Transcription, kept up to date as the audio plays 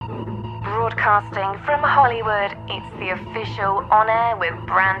Broadcasting from Hollywood, it's the official On Air with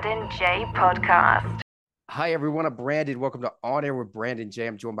Brandon J podcast. Hi, everyone. I'm Brandon. Welcome to On Air with Brandon J.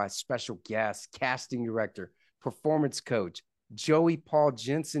 I'm joined by a special guest, casting director, performance coach, Joey Paul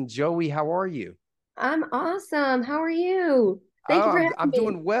Jensen. Joey, how are you? I'm awesome. How are you? Thank you Oh, for I'm, having I'm me.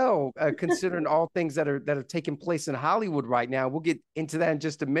 doing well, considering all things that are taking place in Hollywood right now. We'll get into that in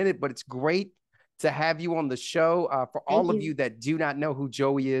just a minute, but it's great to have you on the show. For Thank all of you. you that do not know who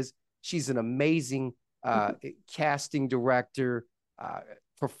Joey is, she's an amazing casting director, uh,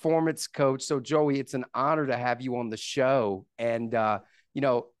 performance coach. So, Joey, it's an honor to have you on the show, and you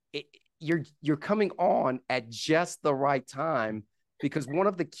know, it, you're coming on at just the right time because one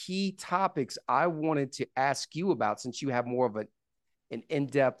of the key topics I wanted to ask you about, since you have more of an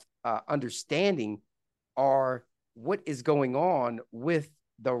in-depth understanding, are what is going on with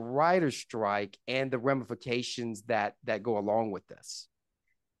the writer's strike and the ramifications that go along with this.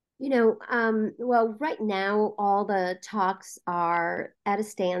 Well, right now, all the talks are at a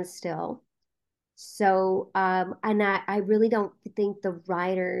standstill. I really don't think the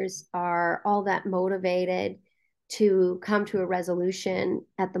writers are all that motivated to come to a resolution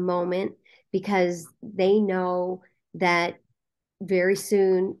at the moment because they know that very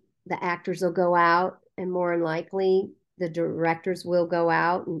soon the actors will go out and more than likely the directors will go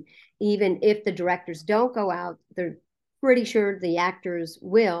out. And even if the directors don't go out, they're pretty sure the actors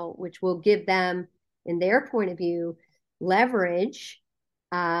will, which will give them, in their point of view, leverage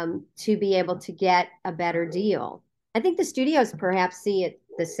to be able to get a better deal. I think the studios perhaps see it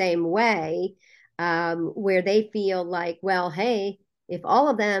the same way, where they feel like, well, hey, if all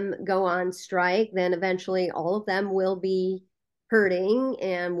of them go on strike, then eventually all of them will be hurting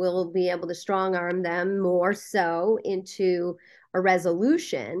and we'll be able to strong arm them more so into a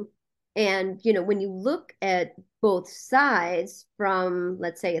resolution. And, when you look at both sides from,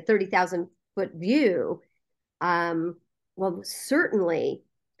 let's say, a 30,000-foot view, well, certainly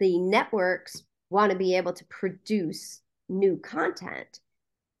the networks want to be able to produce new content.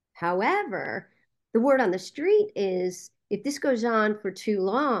 However, the word on the street is if this goes on for too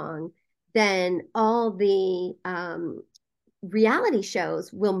long, then all the reality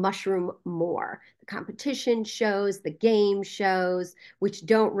shows will mushroom more. The competition shows, the game shows, which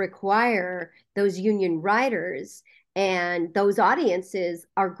don't require those union writers, and those audiences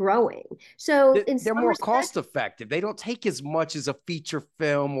are growing. So, in They're some more respects, cost effective. They don't take as much as a feature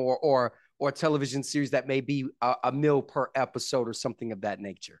film or a television series that may be a mil per episode or something of that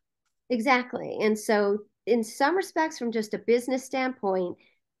nature. exactly. And so, in some respects, from just a business standpoint,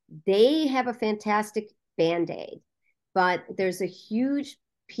 they have a fantastic band aid, but there's a huge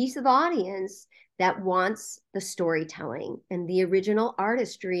piece of the audience that wants the storytelling and the original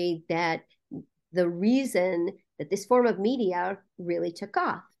artistry, that the reason that this form of media really took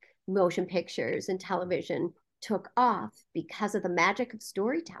off. Motion pictures and television took off because of the magic of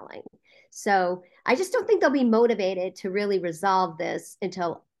storytelling. So I just don't think they'll be motivated to really resolve this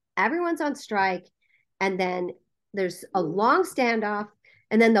until everyone's on strike, and then there's a long standoff,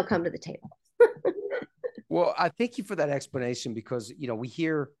 and then they'll come to the table. Well, I thank you for that explanation because we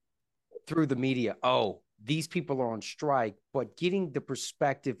hear through the media, oh, these people are on strike, but getting the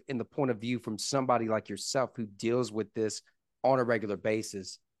perspective and the point of view from somebody like yourself who deals with this on a regular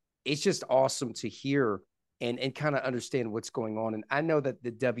basis, it's just awesome to hear and kind of understand what's going on. And I know that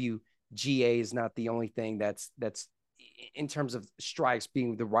the WGA is not the only thing that's in terms of strikes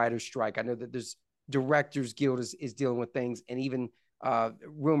being the writer's strike. I know that there's Directors Guild is dealing with things, and even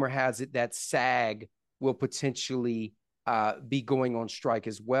rumor has it that SAG will potentially be going on strike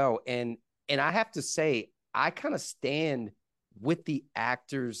as well. And I have to say, I kind of stand with the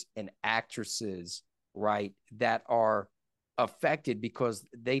actors and actresses, right, that are affected because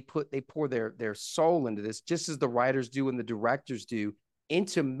they pour their soul into this, just as the writers do and the directors do,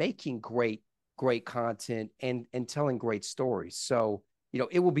 into making great content and telling great stories. So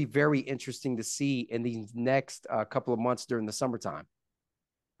it will be very interesting to see in these next couple of months during the summertime.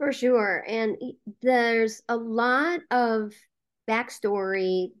 For sure. And there's a lot of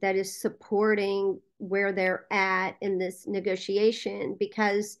backstory that is supporting where they're at in this negotiation,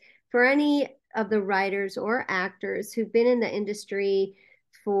 because for any of the writers or actors who've been in the industry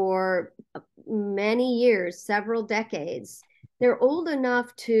for many years, several decades, they're old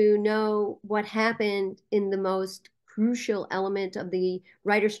enough to know what happened in the most crucial element of the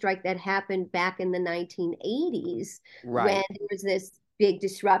writer strike that happened back in the 1980s, when Right. there was this big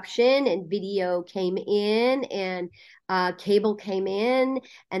disruption and video came in and cable came in,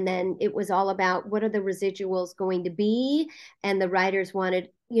 and then it was all about what are the residuals going to be, and the writers wanted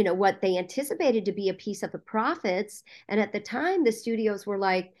what they anticipated to be a piece of the profits. And at the time the studios were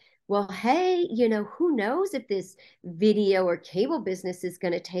like, well, hey, who knows if this video or cable business is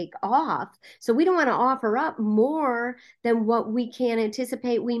going to take off. So we don't want to offer up more than what we can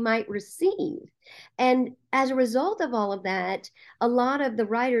anticipate we might receive. And as a result of all of that, a lot of the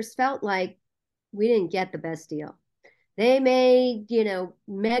writers felt like we didn't get the best deal. They made,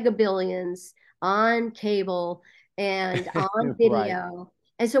 mega billions on cable and on Right. video.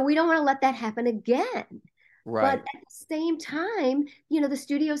 And so we don't want to let that happen again. But Right. at the same time, the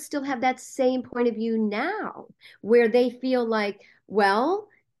studios still have that same point of view now, where they feel like, well,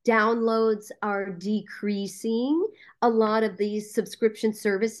 downloads are decreasing. A lot of these subscription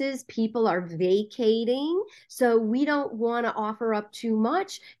services, people are vacating. So we don't want to offer up too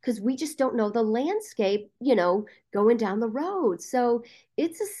much because we just don't know the landscape, going down the road. So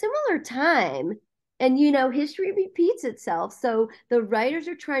it's a similar time. And, history repeats itself. So the writers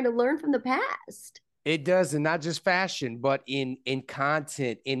are trying to learn from the past. It does, and not just fashion, but in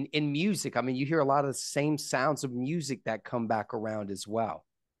content, in music. I mean, you hear a lot of the same sounds of music that come back around as well.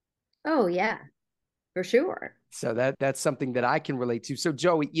 Oh, yeah, for sure. So that's something that I can relate to. So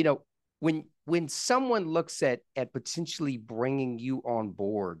Joey, when someone looks at potentially bringing you on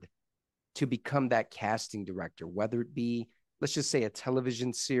board to become that casting director, whether it be, let's just say, a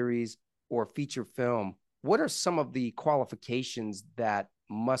television series or a feature film, what are some of the qualifications that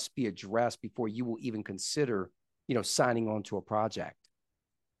must be addressed before you will even consider, signing on to a project?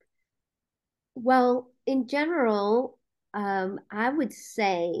 Well, in general, I would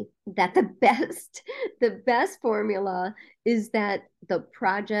say that the best formula is that the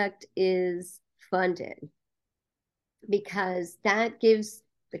project is funded, because that gives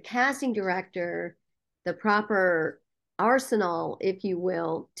the casting director the proper arsenal, if you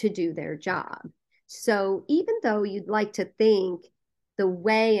will, to do their job. So even though you'd like to think the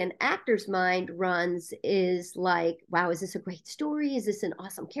way an actor's mind runs is like, wow, is this a great story? Is this an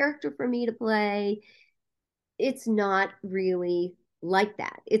awesome character for me to play? It's not really like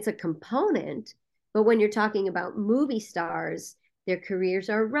that. It's a component. But when you're talking about movie stars, their careers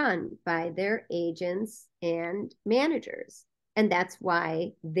are run by their agents and managers. And that's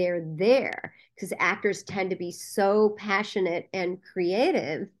why they're there, because actors tend to be so passionate and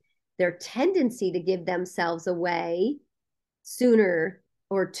creative. Their tendency to give themselves away sooner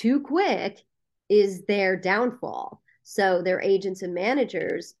or too quick is their downfall. So their agents and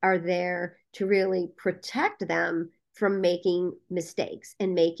managers are there to really protect them from making mistakes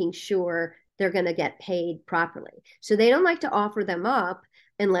and making sure they're going to get paid properly. So they don't like to offer them up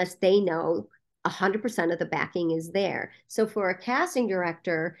unless they know 100% of the backing is there. So for a casting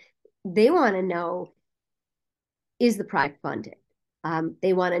director, they want to know, is the project funded?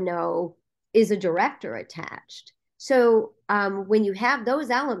 They want to know, is a director attached? So when you have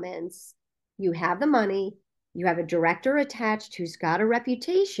those elements, you have the money, you have a director attached who's got a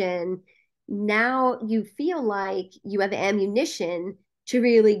reputation. Now you feel like you have ammunition to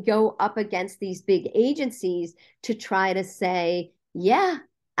really go up against these big agencies to try to say, yeah,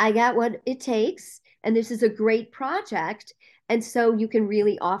 I got what it takes, and this is a great project. And so you can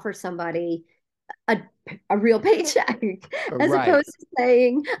really offer somebody a, a real paycheck, as Right. opposed to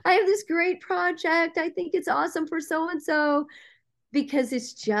saying, I have this great project, I think it's awesome for so and so, because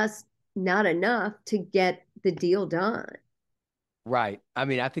it's just not enough to get the deal done. Right. I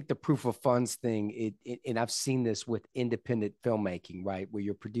mean, I think the proof of funds thing, and I've seen this with independent filmmaking, right? Where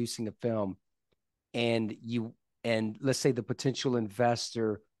you're producing a film and let's say the potential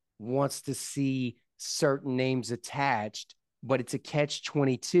investor wants to see certain names attached, but it's a catch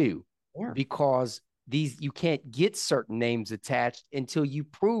 22, Yeah. because you can't get certain names attached until you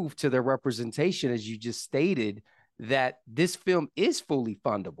prove to their representation, as you just stated, that this film is fully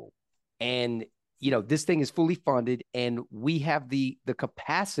fundable. And this thing is fully funded, and we have the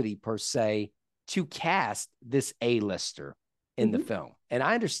capacity, per se, to cast this A-lister in the Mm-hmm. film. And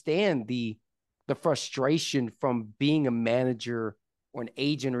I understand the frustration from being a manager or an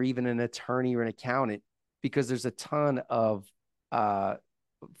agent or even an attorney or an accountant, because there's a ton of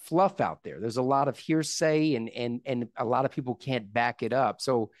fluff out there. There's a lot of hearsay, and a lot of people can't back it up.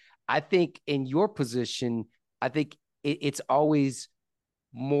 So I think in your position, I think it's always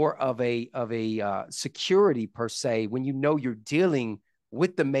more of a security, per se, when you're dealing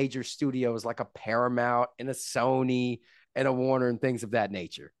with the major studios like a Paramount and a Sony and a Warner and things of that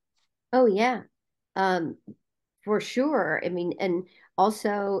nature. Oh, yeah. Um, for sure. I mean, and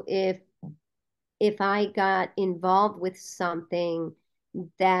also if I got involved with something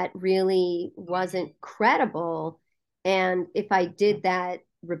that really wasn't credible, and if I did that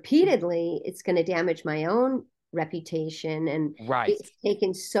repeatedly, it's going to damage my own reputation. And Right. it's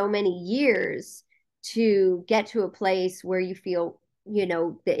taken so many years to get to a place where you feel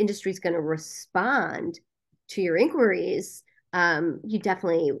the industry is going to respond to your inquiries, you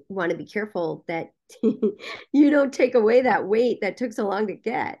definitely want to be careful that you don't take away that weight that took so long to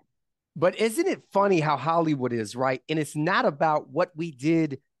get. But isn't it funny how Hollywood is, right? And it's not about what we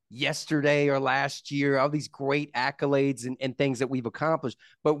did yesterday or last year, all these great accolades and things that we've accomplished,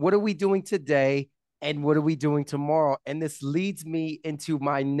 but what are we doing today and what are we doing tomorrow? And this leads me into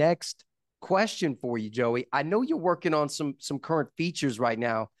my next question for you, Joey. I know you're working on some current features right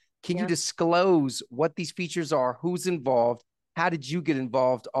now. Can you disclose what these features are? Who's involved? How did you get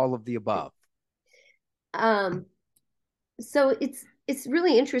involved? All of the above. So it's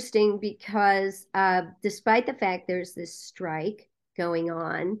really interesting because despite the fact there's this strike going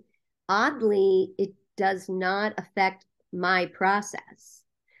on, oddly, it does not affect my process.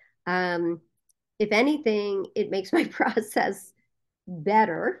 If anything, it makes my process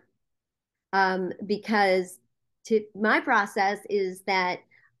better, because my process is that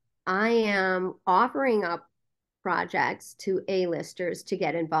I am offering up projects to A-listers to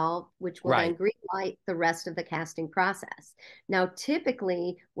get involved, which will then greenlight the rest of the casting process. Now,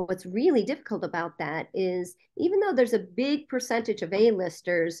 typically, what's really difficult about that is even though there's a big percentage of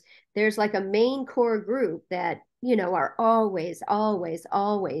A-listers, there's like a main core group that, are always, always,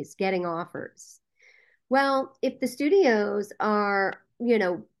 always getting offers. Well, if the studios are,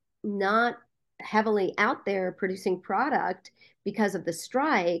 not heavily out there producing product because of the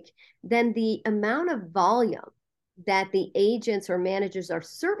strike, then the amount of volume that the agents or managers are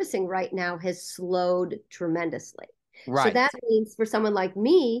servicing right now has slowed tremendously. Right. So that means for someone like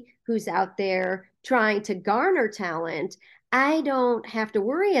me who's out there trying to garner talent, I don't have to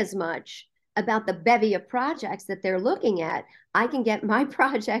worry as much about the bevy of projects that they're looking at. I can get my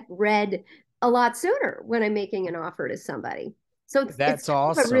project read a lot sooner when I'm making an offer to somebody. So it's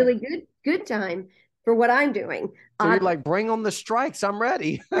awesome. A really good time for what I'm doing. So you're like, bring on the strikes. I'm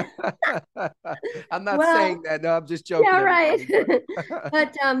ready. I'm not saying that. No, I'm just joking. Yeah, right.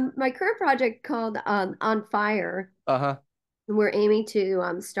 But my current project called On Fire. We're aiming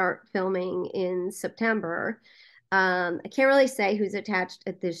to start filming in September. I can't really say who's attached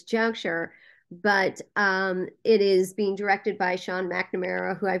at this juncture, but it is being directed by Sean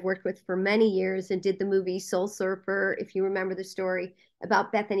McNamara, who I've worked with for many years and did the movie Soul Surfer, if you remember the story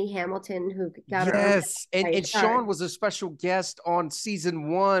about Bethany Hamilton, who got her. Yes, and Sean was a special guest on season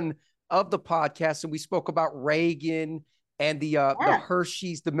 1 of the podcast, and we spoke about Reagan and the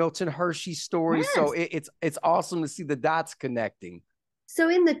Hershey's, the Milton Hershey story. Yes. So it's awesome to see the dots connecting. So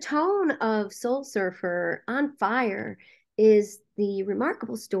in the tone of Soul Surfer, On Fire is the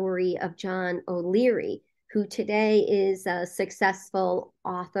remarkable story of John O'Leary, who today is a successful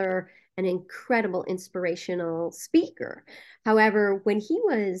author, an incredible inspirational speaker. However, when he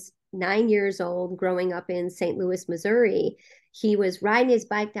was 9 years old, growing up in St. Louis, Missouri, he was riding his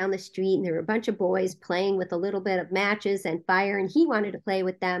bike down the street and there were a bunch of boys playing with a little bit of matches and fire, and he wanted to play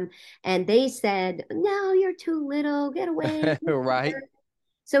with them. And they said, "No, you're too little, get away." Right.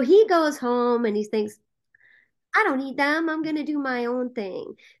 So he goes home and he thinks, I don't need them. I'm going to do my own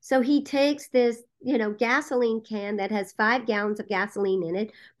thing. So he takes this, gasoline can that has 5 gallons of gasoline in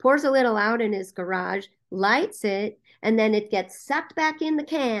it, pours a little out in his garage, lights it, and then it gets sucked back in the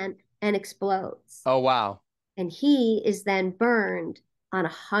can and explodes. Oh, wow. And he is then burned on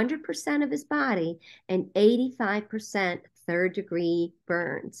 100% of his body and 85% third-degree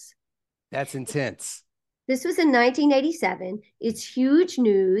burns. That's intense. This was in 1987. It's huge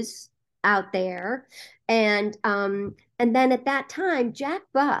news out there. And then at that time, Jack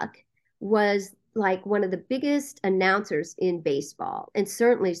Buck was like one of the biggest announcers in baseball and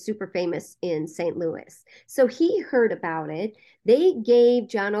certainly super famous in St. Louis. So he heard about it. They gave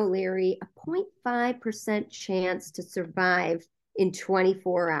John O'Leary a 0.5% chance to survive in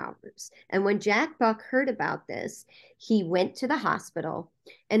 24 hours. And when Jack Buck heard about this, he went to the hospital,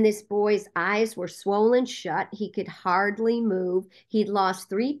 and this boy's eyes were swollen shut. He could hardly move. He'd lost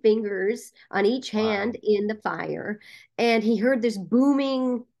 3 fingers on each hand in the fire. And he heard this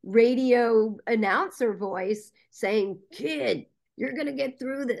booming radio announcer voice saying, "Kid, you're going to get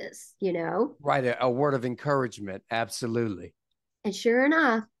through this," Right. A word of encouragement. Absolutely. And sure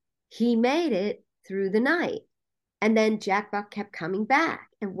enough, he made it through the night. And then Jack Buck kept coming back.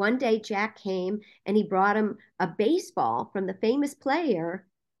 And one day Jack came and he brought him a baseball from the famous player,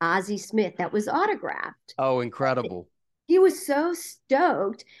 Ozzie Smith, that was autographed. Oh, incredible. He was so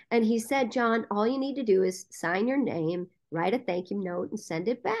stoked. And he said, "John, all you need to do is sign your name, write a thank you note, and send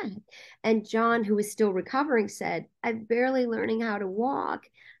it back." And John, who was still recovering, said, "I'm barely learning how to walk.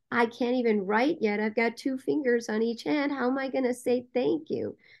 I can't even write yet. I've got 2 fingers on each hand. How am I going to say thank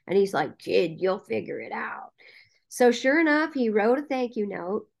you?" And he's like, "Kid, you'll figure it out." So sure enough, he wrote a thank you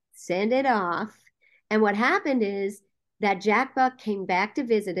note, sent it off. And what happened is that Jack Buck came back to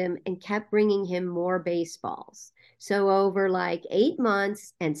visit him and kept bringing him more baseballs. So over like 8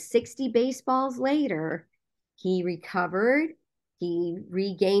 months and 60 baseballs later, he recovered. He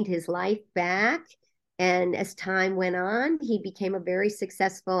regained his life back. And as time went on, he became a very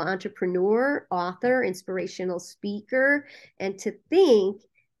successful entrepreneur, author, inspirational speaker. And to think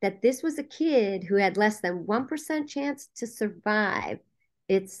that this was a kid who had less than 1% chance to survive,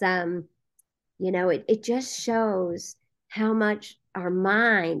 it's it just shows how much our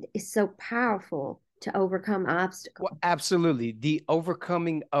mind is so powerful to overcome obstacles. Well, absolutely. The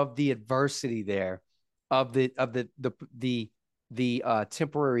overcoming of the adversity there, of the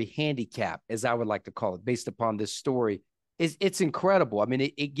temporary handicap, as I would like to call it, based upon this story, it's incredible. I mean,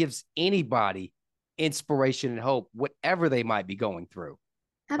 it gives anybody inspiration and hope, whatever they might be going through,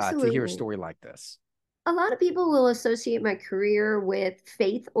 to hear a Absolutely. story like this. A lot of people will associate my career with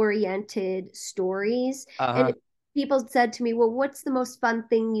faith-oriented stories. Uh-huh. And people said to me, "Well, what's the most fun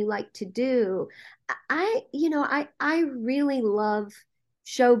thing you like to do?" I really love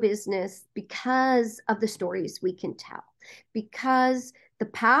show business because of the stories we can tell, because the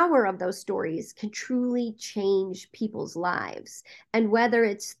power of those stories can truly change people's lives. And whether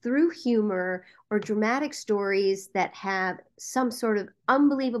it's through humor or dramatic stories that have some sort of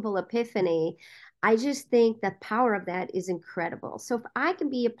unbelievable epiphany, I just think the power of that is incredible. So if I can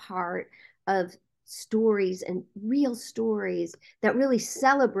be a part of stories and real stories that really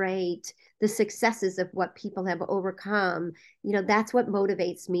celebrate the successes of what people have overcome, that's what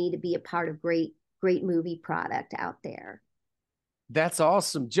motivates me to be a part of great movie product out there. That's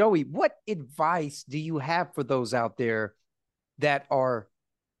awesome. Joey, what advice do you have for those out there that are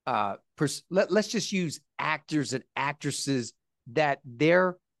let's just use actors and actresses that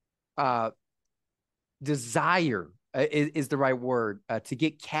their uh desire is the right word, to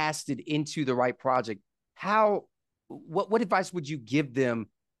get casted into the right project? How what advice would you give them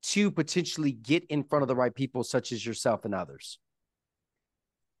to potentially get in front of the right people, such as yourself and others?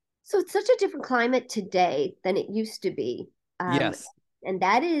 So it's such a different climate today than it used to be. Um, Yes. and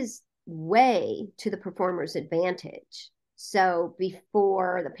that is way to the performer's advantage. So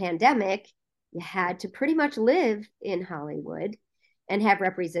before the pandemic, you had to pretty much live in Hollywood and have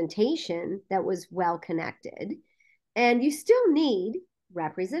representation that was well connected. And you still need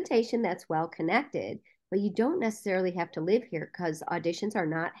representation that's well connected, but you don't necessarily have to live here because auditions are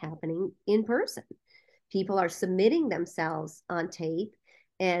not happening in person. People are submitting themselves on tape,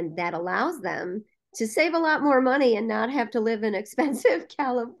 and that allows them to save a lot more money and not have to live in expensive There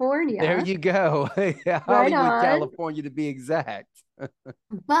California. you go. Right Hollywood, on. California, to be exact.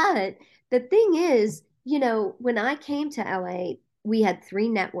 But the thing is, when I came to LA, we had three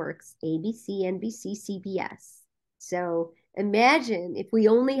networks: ABC, NBC, CBS. So imagine if we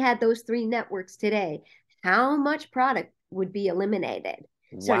only had those three networks today, how much product would be eliminated.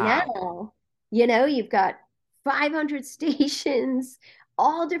 So Wow. now, you've got 500 stations,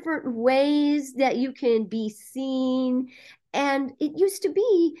 all different ways that you can be seen. And it used to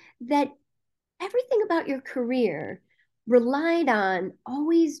be that everything about your career relied on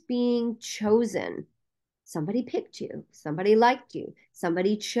always being chosen. Somebody picked you, somebody liked you,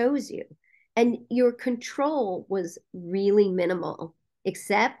 somebody chose you. And your control was really minimal,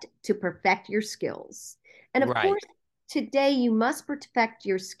 except to perfect your skills. And of Right. course, today you must perfect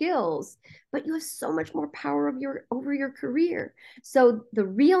your skills, but you have so much more power over your career. So the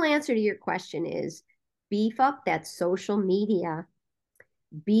real answer to your question is beef up that social media,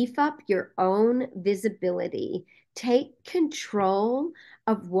 beef up your own visibility, take control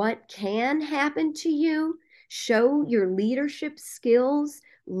of what can happen to you, show your leadership skills,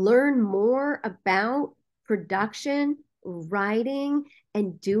 learn more about production, writing,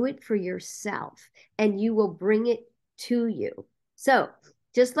 and do it for yourself, and you will bring it to you. So,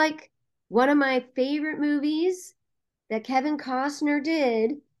 just like one of my favorite movies that Kevin Costner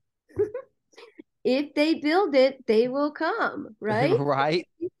did, if they build it, they will come, right? Right. If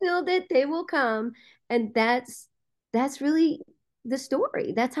you build it, they will come. And that's really the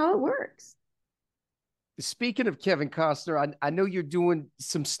story. That's how it works. Speaking of Kevin Costner, I know you're doing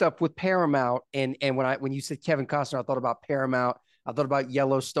some stuff with Paramount, and when you said Kevin Costner, I thought about Paramount. I thought about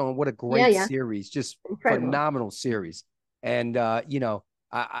Yellowstone. What a Yeah, great yeah. series, just Incredible. phenomenal series. And I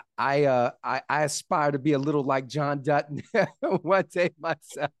aspire to be a little like John Dutton one day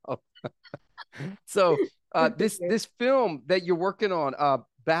myself. So Good for this you. this film that you're working on,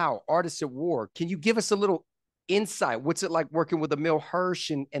 Bow, Artists at War, can you give us a little insight? What's it like working with Emil Hirsch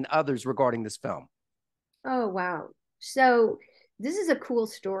and others regarding this film? Oh, wow. So this is a cool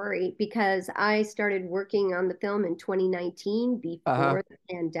story because I started working on the film in 2019 Uh-huh. before the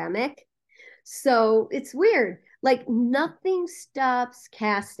pandemic. So it's weird. Like nothing stops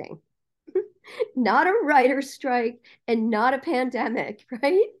casting. Not a writer's strike and not a pandemic,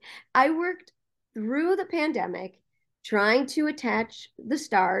 right? I worked through the pandemic trying to attach the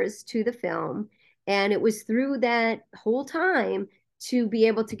stars to the film. And it was through that whole time to be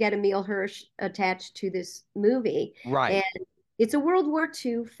able to get Emile Hirsch attached to this movie. Right. And it's a World War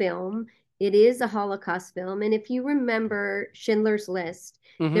II film. It is a Holocaust film. And if you remember Schindler's List,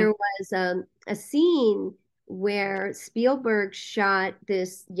 Mm-hmm. there was a scene where Spielberg shot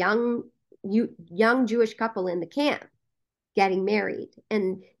this young Jewish couple in the camp getting married.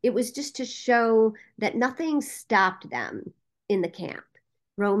 And it was just to show that nothing stopped them in the camp.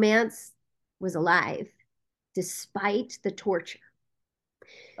 Romance was alive despite the torture.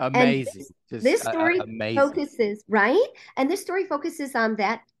 And Amazing. this Just story amazing. focuses, right? And this story focuses on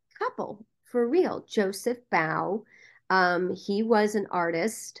that couple for real. Joseph Bao, he was an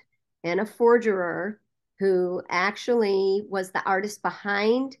artist and a forgerer who actually was the artist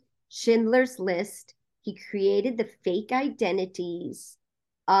behind Schindler's List. He created the fake identities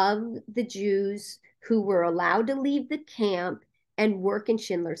of the Jews who were allowed to leave the camp and work in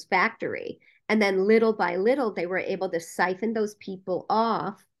Schindler's factory. And then little by little, they were able to siphon those people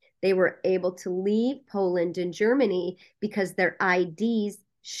off. They were able to leave Poland and Germany because their IDs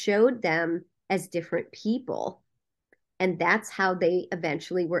showed them as different people. And that's how they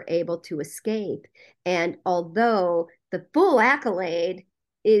eventually were able to escape. And although the full accolade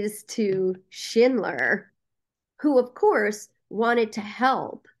is to Schindler, who, of course, wanted to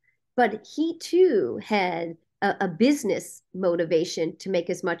help, but he too had a business motivation to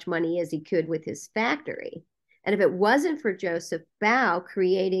make as much money as he could with his factory. And if it wasn't for Joseph Bao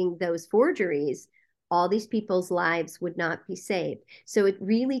creating those forgeries, all these people's lives would not be saved. So it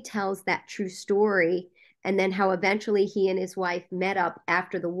really tells that true story. And then how eventually he and his wife met up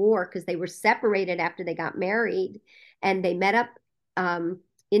after the war because they were separated after they got married. And they met up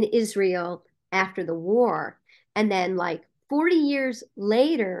in Israel after the war. And then, like 40 years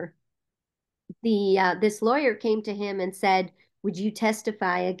later, this lawyer came to him and said, "Would you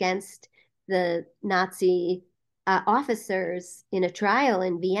testify against the Nazi officers in a trial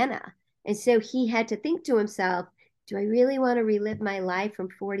in Vienna?" And so he had to think to himself, "Do I really want to relive my life from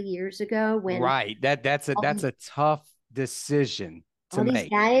 40 years ago when Right. That's a tough decision to all these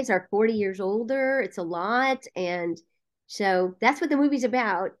make. guys are 40 years older? It's a lot." And so that's what the movie's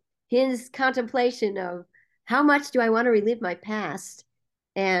about. His contemplation of how much do I want to relive my past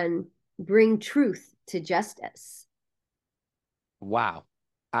and bring truth to justice. Wow.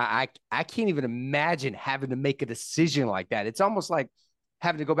 I can't even imagine having to make a decision like that. It's almost like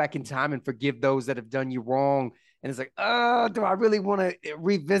having to go back in time and forgive those that have done you wrong. And it's like, oh, do I really want to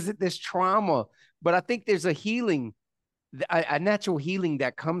revisit this trauma? But I think there's a healing, a natural healing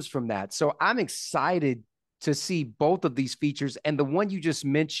that comes from that. So I'm excited to see both of these features. And the one you just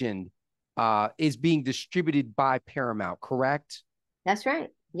mentioned is being distributed by Paramount, correct? That's right.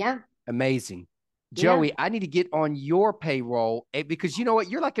 Yeah. Amazing. Yeah. Joey, I need to get on your payroll because you know what?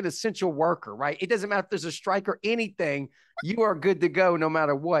 You're like an essential worker, right? It doesn't matter if there's a strike or anything. You are good to go no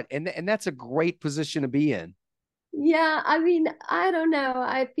matter what. And that's a great position to be in. Yeah. I mean, I don't know.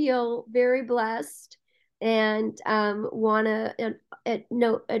 I feel very blessed and want to,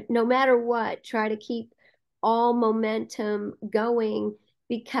 no matter what, try to keep all momentum going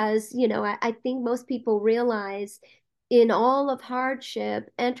because, I think most people realize in all of hardship,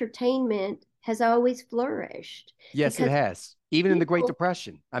 entertainment has always flourished Yes, it because has. Even in the Great people,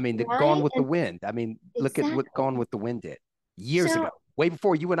 Depression. I mean, the Gone right? with the And Wind. I mean, look at what exactly. Gone with the Wind did years ago, So, way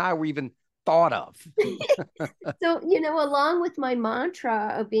before you and I were even thought of. so, along with my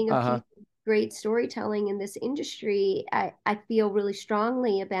mantra of being a Uh-huh. piece of great storytelling in this industry, I feel really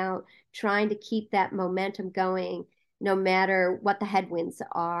strongly about trying to keep that momentum going no matter what the headwinds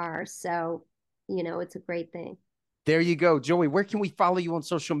are. So, it's a great thing. There you go. Joey, where can we follow you on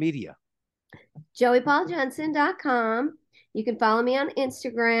social media? JoeyPaulJohnson.com. You can follow me on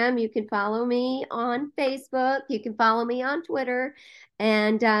Instagram. You can follow me on Facebook. You can follow me on Twitter.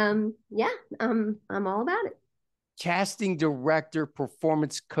 And yeah, I'm all about it. Casting director,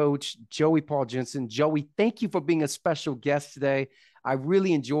 performance coach, Joey Paul Jensen. Joey, thank you for being a special guest today. I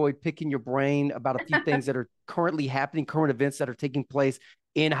really enjoyed picking your brain about a few things that are currently happening, current events that are taking place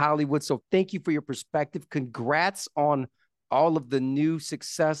in Hollywood. So thank you for your perspective. Congrats on all of the new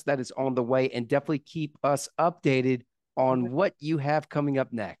success that is on the way, and definitely keep us updated on what you have coming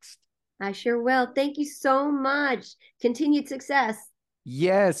up next. I sure will. Thank you so much. Continued success.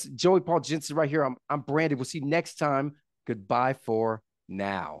 Yes, Joey Paul Jensen right here. I'm Brandon. We'll see you next time Goodbye for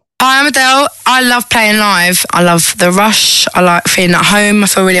now. Hi, I'm Adele. I love playing live. I love the rush. I like feeling at home. I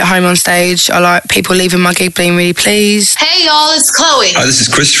feel really at home on stage. I like people leaving my gig being really pleased. Hey y'all, it's Chloe. Hi, this is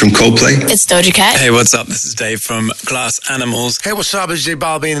Chris from Coldplay. It's Doja Cat. Hey, what's up? This is Dave from Glass Animals. Hey, what's up? It's J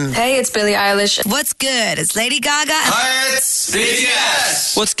Balvin. Hey, it's Billie Eilish. What's good? It's Lady Gaga. Hi, it's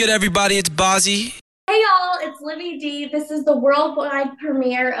BTS. What's good, everybody? It's Bozzy. Hey y'all, it's Livy D. This is the worldwide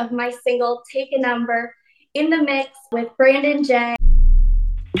premiere of my single, Take a Number, in the mix with Brandon J.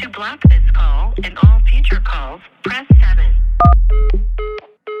 To block this call and all future calls, press 7.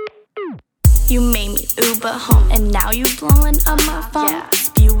 You made me Uber home, and now you blowing up my phone.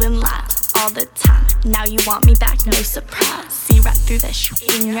 Spewing lies all the time. Now you want me back, no surprise. See right through that shit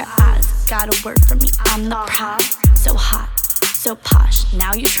in your eyes. Got a word for me, I'm the prize. So hot, so posh.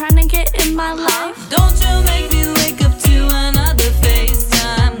 Now you trying to get in my life. Don't you make me wake up to another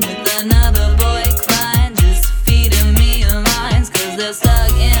FaceTime with another boy crying, just feeding me lines, 'cause they're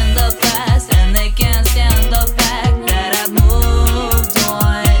stuck in the past and they can't stand the fact that I've moved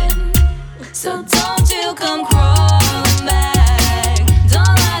on. So don't you come crawling back.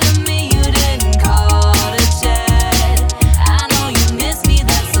 Don't lie to me, you didn't call to chat. I know you miss me,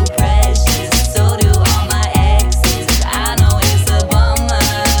 that's so precious. So do all my exes. I know it's a bummer,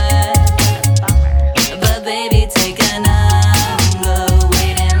 but baby, take a number.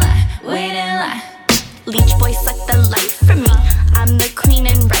 Wait in line, wait in line. Leech boy suck the life from me. I'm the queen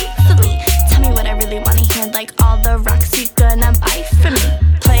and rightfully. Tell me what I really wanna hear, like all the rocks you gonna buy for me.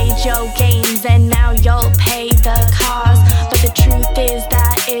 Played your games and now you'll pay the cost. But the truth is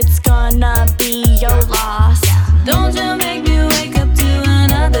that it's gonna be your loss. Don't you make me wake up to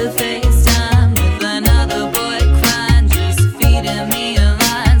another FaceTime with another boy crying, just feeding me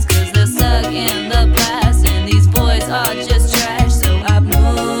lines, 'cause they're stuck in the past and these boys are just trash. So I've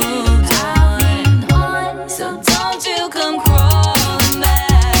moved on. So don't you come crawling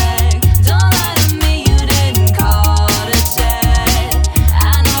back. Don't lie to me, you didn't call to chat.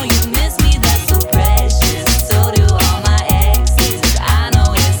 I know you miss me, that's so precious. So do all my exes. I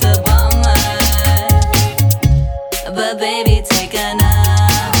know it's a bummer, but baby, take a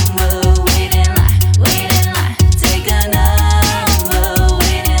number. Wait in line, wait in line. Take a number.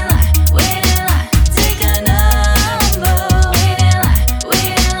 Wait in line, wait in line. Take a number. Wait in line,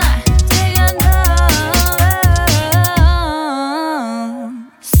 wait in line. Take a number.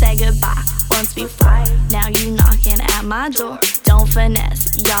 Say goodbye once before. Now you knocking at my door. Don't finesse,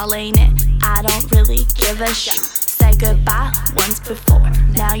 y'all ain't it. I don't really give a shit. Say goodbye once before.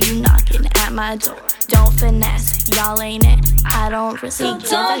 Now you knocking at my door. Don't finesse, y'all ain't it. I don't really So give a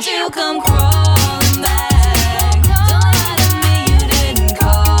don't shit. you come crawling back. Don't lie to me, you didn't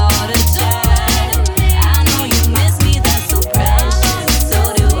call to chat. I know you miss me, that's so precious. So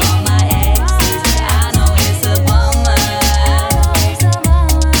do all my exes. I know it's a bummer,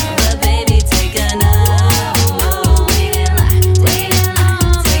 but baby, take a number. Wait in line, wait in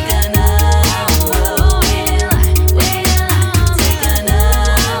line. Take a number. Wait in line, wait in line. Take a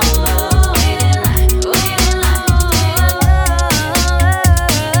number. Wait in line, wait in line.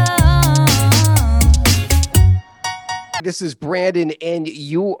 This is Brandon, and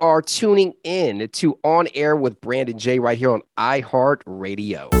you are tuning in to On Air with Brandon J right here on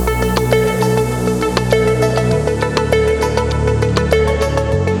iHeartRadio.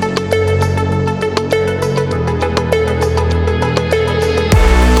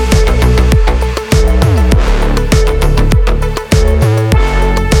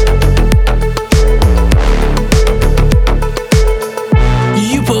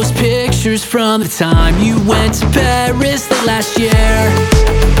 You post pictures from the time you went to Paris the last year,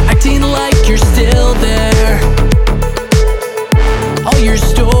 acting like you're still there. All your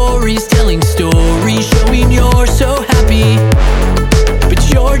stories telling stories, showing you're so happy, but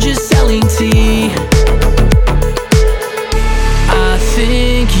you're just selling tea. I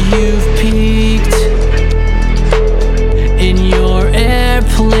think you've peaked in your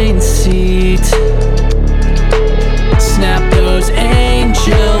airplane seat. Snap those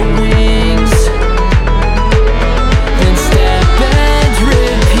angel wings, then step and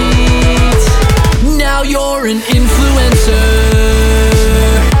repeat. Now you're an influencer.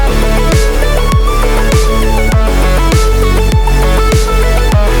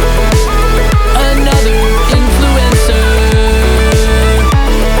 Another influencer.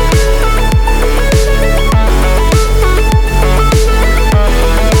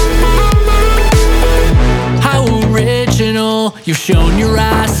 How original. You've shown your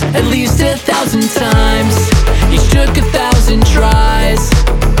ass at least 1,000 times. Each took 1,000 tries.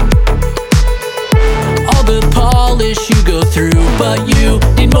 All the polish you go through, but you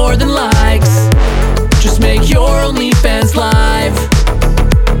need more than likes. Just make make your OnlyFans live.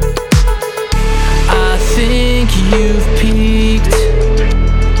 I think you've peaked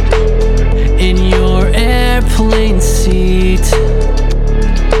in your airplane seat.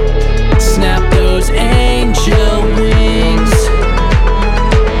 Snap those angel wings,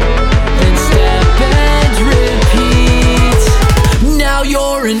 then step and repeat. Now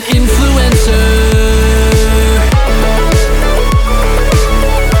you're an influencer.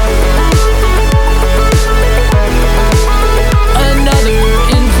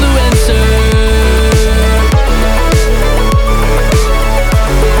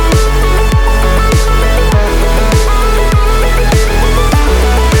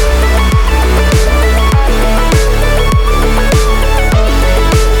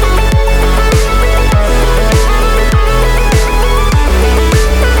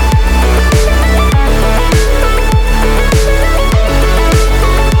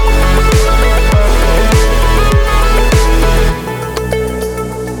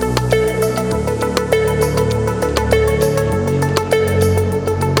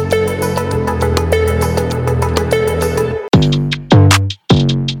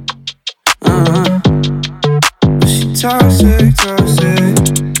 Toxic, toxic.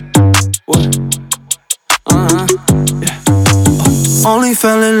 What? Yeah. Only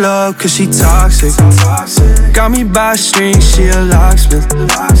fell in love cause she toxic. Got me by strings, she a locksmith.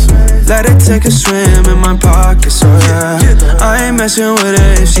 Let her take a swim in my pockets, so yeah. I ain't messing with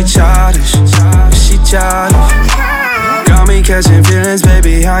her if she childish. If she childish. Got me catching feelings,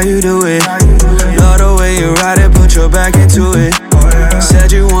 baby, how you do it? Love the way you ride it, put your back into it.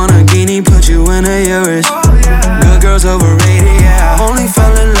 Said you want a guinea, put you in a Urus. Good girls overrated, yeah. Only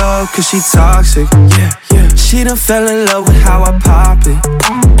fell in love cause she toxic, yeah, yeah. She done fell in love with how I pop it.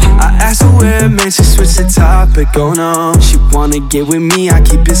 I asked her where it meant, she switched the topic. Oh no, she wanna get with me, I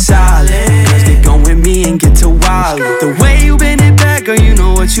keep it solid. Girls get gone with me and get to wild. The way you bend it back, girl, you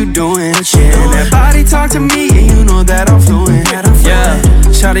know what you doing. Yeah, that body talk to me and you know that I'm fluent. Yeah,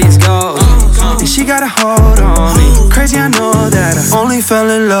 shawty's gold, and she got a hold on me. Crazy, I know that I only fell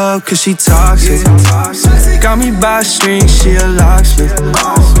in love cause she toxic. Got me by strings, she a locksmith.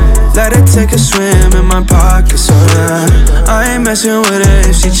 Let her take a swim in my pockets, so yeah. I ain't messing with her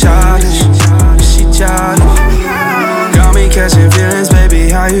if she childish. If she childish. Got me catching feelings, baby,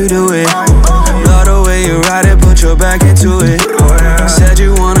 how you do it? Love the way you ride it, put your back into it. Said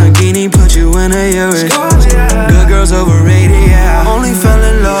you want a guinea, put you in a Urus. Good girls overrated, yeah. Only fell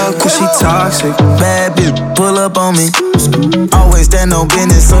in love cause she toxic. Bad bitch, pull up on me. Always stand on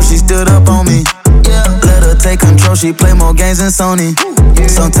business, so she stood up on me. Let her take control, she play more games than Sony.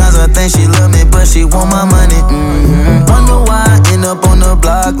 Sometimes I think she love me, but she want my money. Wonder why I end up on the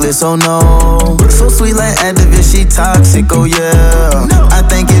block list, oh no. So sweet like activist, she toxic, oh yeah. I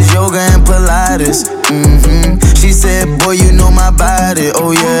think it's yoga and Pilates. She said, boy, you know my body,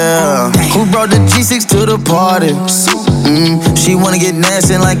 oh yeah. Who brought the G6 to the party? She wanna get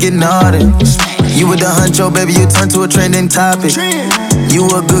nasty like get naughty. You with the huncho, baby, you turn to a trending topic. You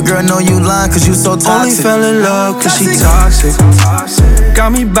a good girl, know you lying cause you so toxic. Only fell in love cause she toxic.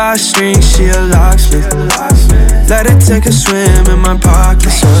 Got me by strings, she a locksmith. Let her take a swim in my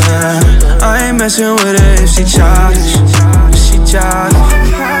pockets, so yeah. I ain't messing with her if she childish. If she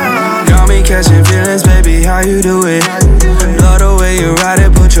childish. Got me catching feelings, baby, how you do it? Love the way you ride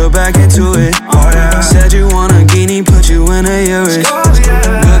it, put your back into it. Said you want a guinea, put you in a Urus.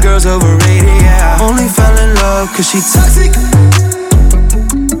 Good girls overrated, yeah. Only fell in love cause she toxic.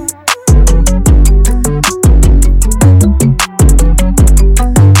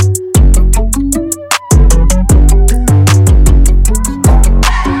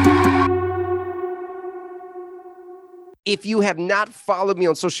 If you have not followed me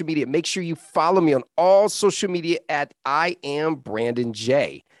on social media, make sure you follow me on all social media at I am Brandon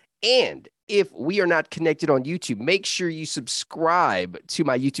J. And if we are not connected on YouTube, make sure you subscribe to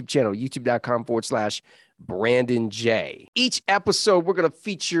my YouTube channel, youtube.com/Brandon J. Each episode, we're going to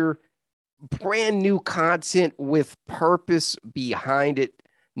feature brand new content with purpose behind it.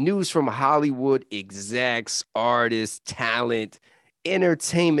 News from Hollywood, execs, artists, talent,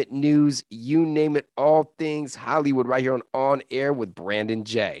 entertainment news, you name it, all things Hollywood right here on Air with Brandon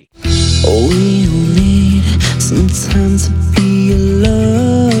J. Oh, we all need some time to be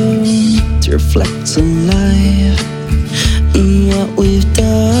alone, to reflect on life and what we've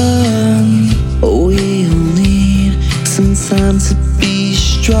done. Oh, we all need some time to be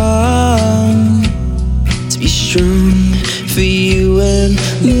strong for you and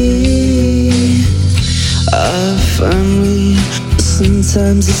me, our family.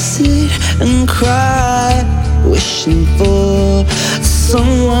 Sometimes I sit and cry, wishing for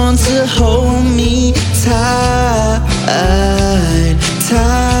someone to hold me tight,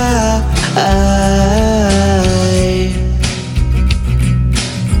 tight.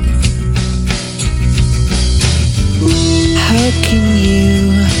 How can you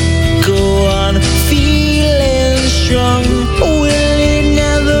go on feeling strong? Will it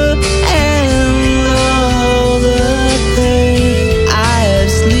never end? All the pain, I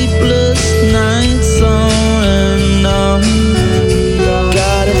have sleepless nights on and on.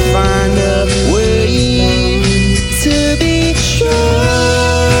 Gotta find a way to be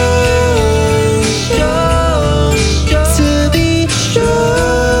strong, strong, to be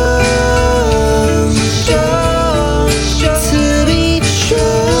strong, strong, to be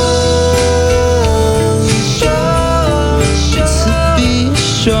strong, strong, to be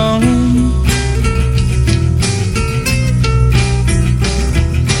strong.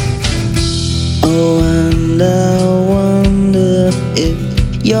 Oh, and I wonder if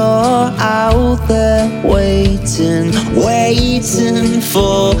you're out there waiting, waiting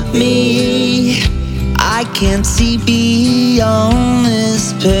for me. I can't see beyond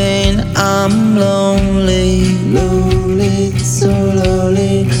this pain. I'm lonely, lonely, so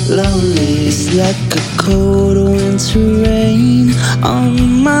lonely, lonely. It's like a cold winter rain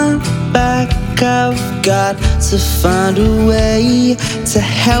on my back. I've got to find a way to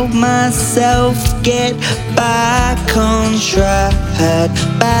help myself get back on track,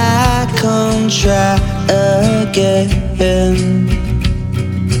 back on track again.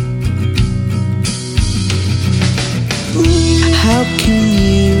 How can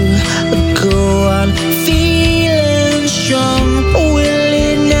you go on feeling strong? Will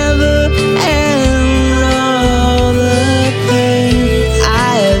it never end? All the pain,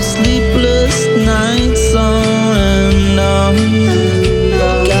 I have sleepless nights on and on.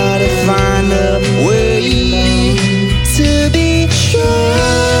 Gotta find a way to be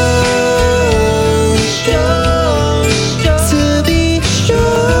strong, strong, to be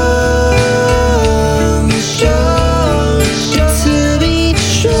strong, strong, to be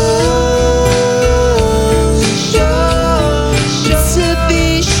strong, strong, to be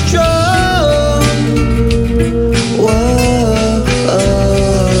strong. Whoa, oh,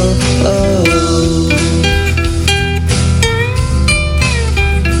 oh.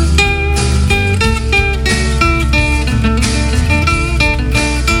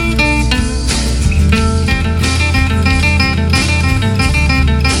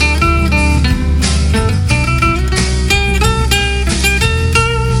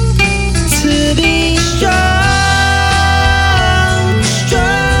 To be strong,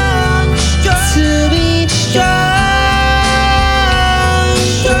 strong, to be strong,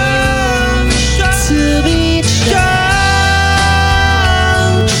 strong, to be strong,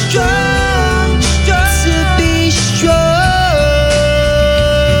 strong, to be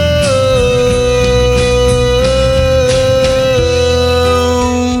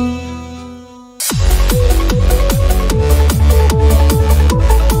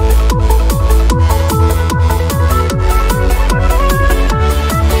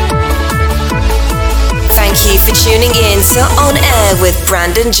Thank you for tuning in to On Air with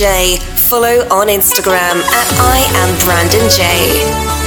Brandon J. Follow on Instagram at I am Brandon J.